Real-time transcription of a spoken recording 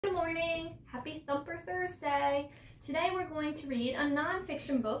Happy Thumper Thursday! Today we're going to read a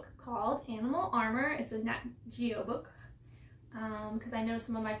nonfiction book called Animal Armor. It's a Nat Geo book because I know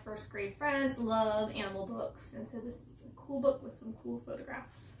some of my first grade friends love animal books, and so this is a cool book with some cool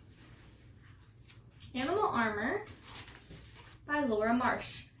photographs. Animal Armor by Laura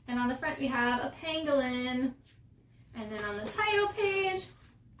Marsh. And on the front we have a pangolin, and then on the title page,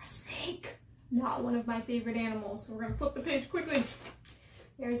 a snake. Not one of my favorite animals, so we're going to flip the page quickly.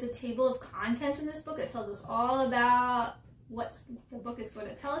 There's a table of contents in this book that tells us all about what the book is going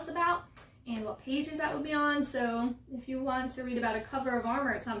to tell us about and what pages that will be on. So if you want to read about a cover of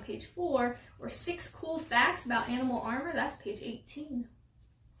armor, it's on page 4, or 6 cool facts about animal armor, that's page 18.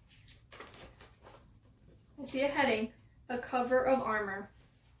 I see a heading, a cover of armor.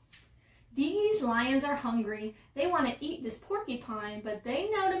 These lions are hungry. They want to eat this porcupine, but they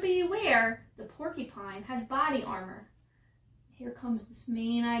know to beware. The porcupine has body armor. Here comes this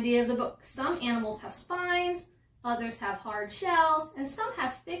main idea of the book. Some animals have spines, others have hard shells, and some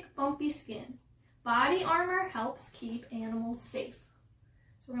have thick, bumpy skin. Body armor helps keep animals safe.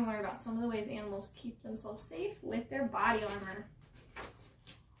 So we're going to learn about some of the ways animals keep themselves safe with their body armor.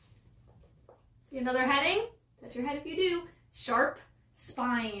 See another heading? Touch your head if you do. Sharp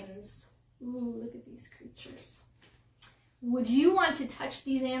spines. Ooh, look at these creatures. Would you want to touch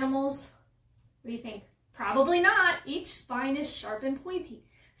these animals? What do you think? Probably not. Each spine is sharp and pointy.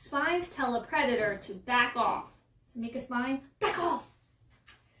 Spines tell a predator to back off. So make a spine, back off.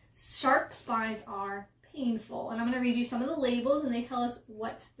 Sharp spines are painful. And I'm going to read you some of the labels, and they tell us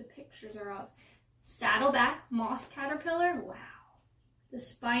what the pictures are of. Saddleback moth caterpillar. Wow. The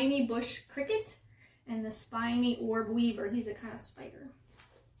spiny bush cricket and the spiny orb weaver. He's a kind of spider.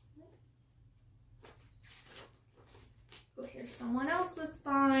 Oh, here's someone else with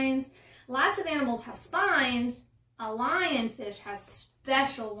spines. Lots of animals have spines. A lionfish has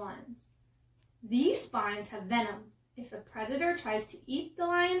special ones. These spines have venom. If a predator tries to eat the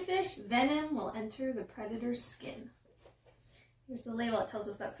lionfish, venom will enter the predator's skin. Here's the label that tells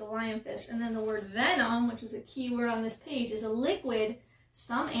us that's the lionfish. And then the word venom, which is a key word on this page, is a liquid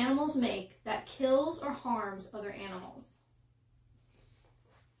some animals make that kills or harms other animals.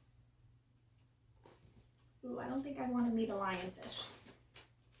 Ooh, I don't think I want to meet a lionfish.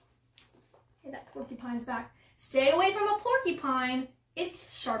 Okay, that porcupine's back. Stay away from a porcupine.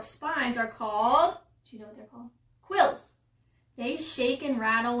 Its sharp spines are called, do you know what they're called? Quills. They shake and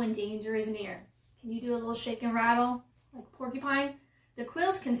rattle when danger is near. Can you do a little shake and rattle like a porcupine? The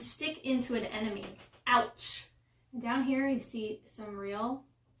quills can stick into an enemy. Ouch. And down here you see some real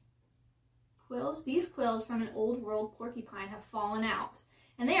quills. These quills from an old world porcupine have fallen out.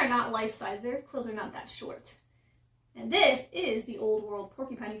 And they are not life-size. Their quills are not that short. And this is the old world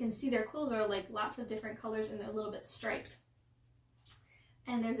porcupine. You can see their quills are like lots of different colors, and they're a little bit striped.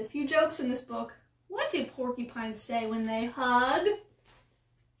 And there's a few jokes in this book. What do porcupines say when they hug?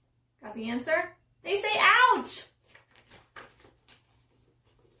 Got the answer? They say ouch!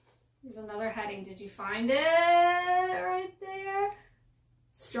 Here's another heading. Did you find it right there?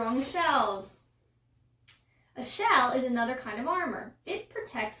 Strong shells. A shell is another kind of armor. It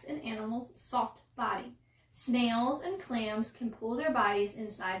protects an animal's soft body. Snails and clams can pull their bodies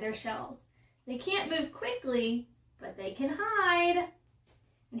inside their shells. They can't move quickly, but they can hide.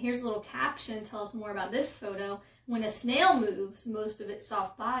 And here's a little caption to tell us more about this photo. When a snail moves, most of its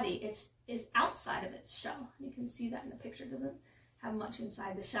soft body is outside of its shell. You can see that in the picture. It doesn't have much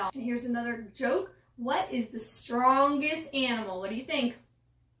inside the shell. And here's another joke. What is the strongest animal? What do you think?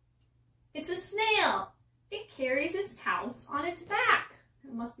 It's a snail. It carries its house on its back.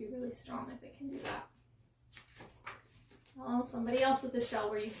 It must be really strong if it can do that. Oh, somebody else with the shell.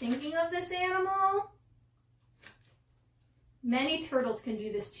 Were you thinking of this animal? Many turtles can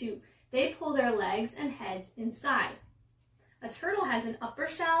do this too. They pull their legs and heads inside. A turtle has an upper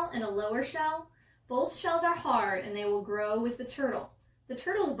shell and a lower shell. Both shells are hard and they will grow with the turtle. The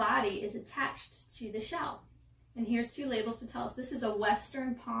turtle's body is attached to the shell. And here's 2 labels to tell us this is a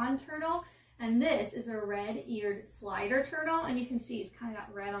western pond turtle, and this is a red-eared slider turtle. And you can see he's kind of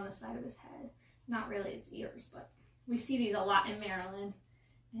got red on the side of his head. Not really its ears, but we see these a lot in Maryland.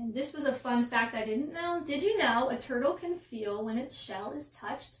 And this was a fun fact I didn't know. Did you know a turtle can feel when its shell is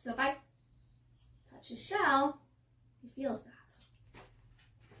touched? So if I touch his shell, he feels that.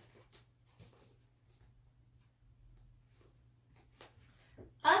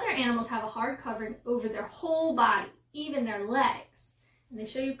 Other animals have a hard covering over their whole body, even their legs. And they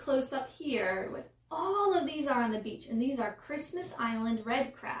show you close up here what all of these are on the beach. And these are Christmas Island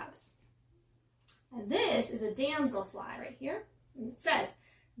red crabs. And this is a damselfly right here. And it says,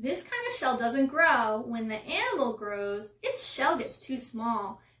 this kind of shell doesn't grow. When the animal grows, its shell gets too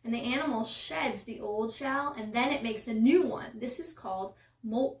small. and the animal sheds the old shell and then it makes a new one. This is called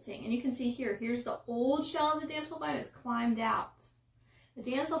molting. And you can see here, here's the old shell of the damselfly and it's climbed out. The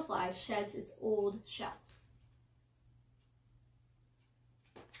damselfly sheds its old shell.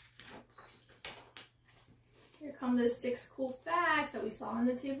 Here come those 6 cool facts that we saw in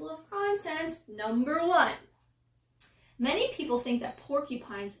the table of contents. Number 1. Many people think that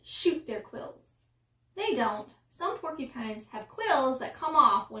porcupines shoot their quills. They don't. Some porcupines have quills that come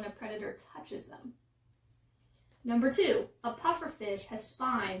off when a predator touches them. Number 2, a pufferfish has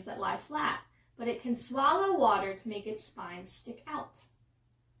spines that lie flat, but it can swallow water to make its spines stick out.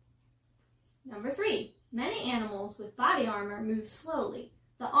 Number 3, many animals with body armor move slowly.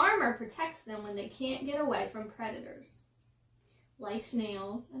 The armor protects them when they can't get away from predators, like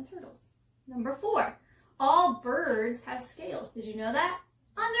snails and turtles. Number 4, all birds have scales. Did you know that?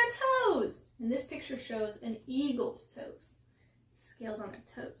 On their toes. And this picture shows an eagle's toes. Scales on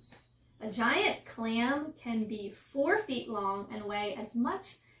their toes. A giant clam can be 4 feet long and weigh as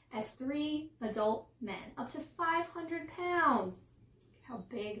much as 3 adult men, up to 500 pounds. Look how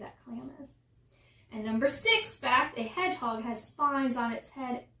big that clam is. And number 6 fact, a hedgehog has spines on its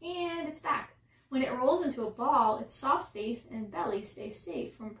head and its back. When it rolls into a ball, its soft face and belly stay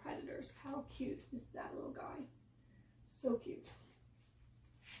safe from predators. How cute is that little guy? So cute.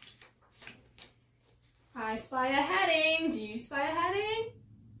 I spy a heading. Do you spy a heading?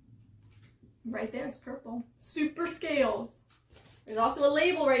 Right there, it's purple. Super scales. There's also a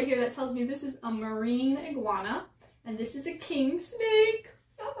label right here that tells me this is a marine iguana, and this is a king snake.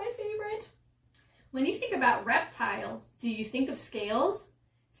 Not my favorite. When you think about reptiles, do you think of scales?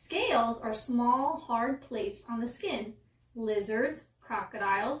 Scales are small, hard plates on the skin. Lizards,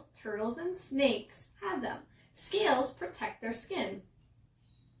 crocodiles, turtles, and snakes have them. Scales protect their skin.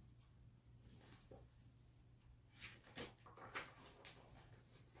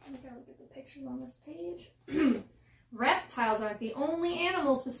 I gotta look at the pictures on this page. Reptiles aren't the only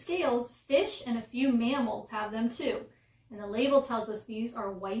animals with scales. Fish and a few mammals have them too. And the label tells us these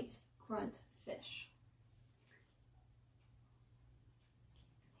are white grunt fish.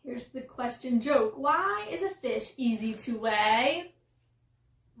 Here's the question joke. Why is a fish easy to weigh?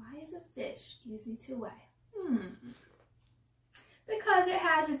 Why is a fish easy to weigh? Because it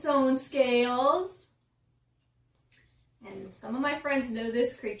has its own scales. And some of my friends know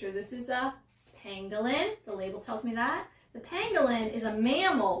this creature. This is a pangolin. The label tells me that. The pangolin is a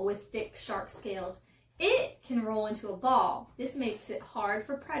mammal with thick, sharp scales. It can roll into a ball. This makes it hard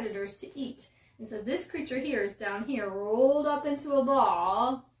for predators to eat. And so this creature here is down here, rolled up into a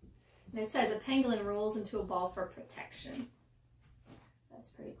ball. And it says a pangolin rolls into a ball for protection. That's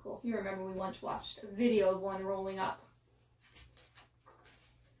pretty cool. If you remember, we once watched a video of one rolling up.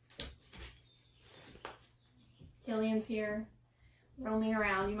 Killian's here, roaming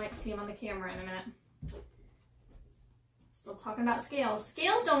around. You might see him on the camera in a minute. Still talking about scales.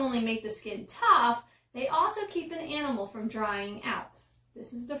 Scales don't only make the skin tough, they also keep an animal from drying out.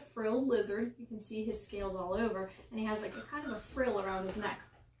 This is the frilled lizard. You can see his scales all over, and he has like a kind of a frill around his neck.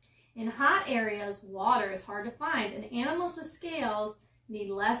 In hot areas, water is hard to find, and animals with scales need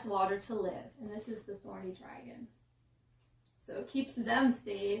less water to live. And this is the thorny dragon. So it keeps them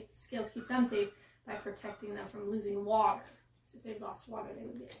safe. Scales keep them safe by protecting them from losing water. So if they lost water, they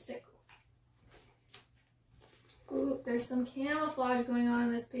would get sick. Ooh, there's some camouflage going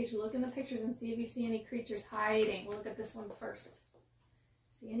on this page. Look in the pictures and see if you see any creatures hiding. We'll look at this one first.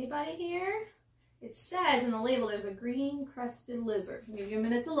 See anybody here? It says in the label there's a green crested lizard. I'll give you a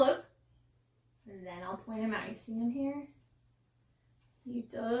minute to look, and then I'll point him out. You see him here? He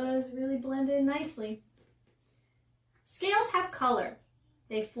does really blend in nicely. Scales have color.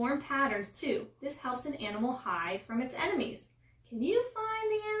 They form patterns too. This helps an animal hide from its enemies. Can you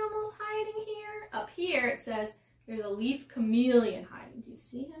find the animals hiding here? Up here it says there's a leaf chameleon hiding. Do you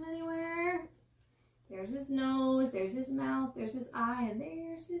see him anywhere? There's his nose, there's his mouth, there's his eye, and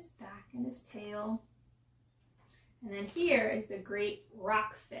there's his back and his tail. And then here is the great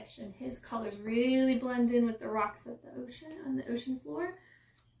rockfish, and his colors really blend in with the rocks at the ocean, on the ocean floor.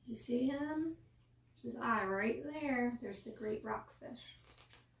 You see him? There's his eye right there. There's the great rockfish.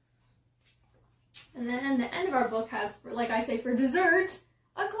 And then the end of our book has, like I say, for dessert,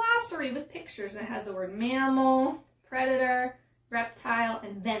 a glossary with pictures. And it has the word mammal, predator, reptile,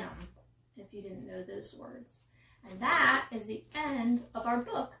 and venom, if you didn't know those words. And that is the end of our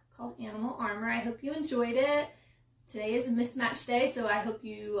book called Animal Armor. I hope you enjoyed it. Today is a mismatch day, so I hope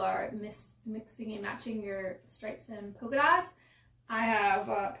you are mixing and matching your stripes and polka dots. I have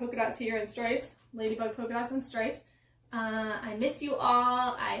polka dots here and stripes, ladybug polka dots and stripes. I miss you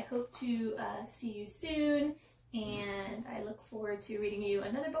all. I hope to see you soon, And I look forward to reading you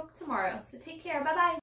another book tomorrow. So take care. Bye-bye.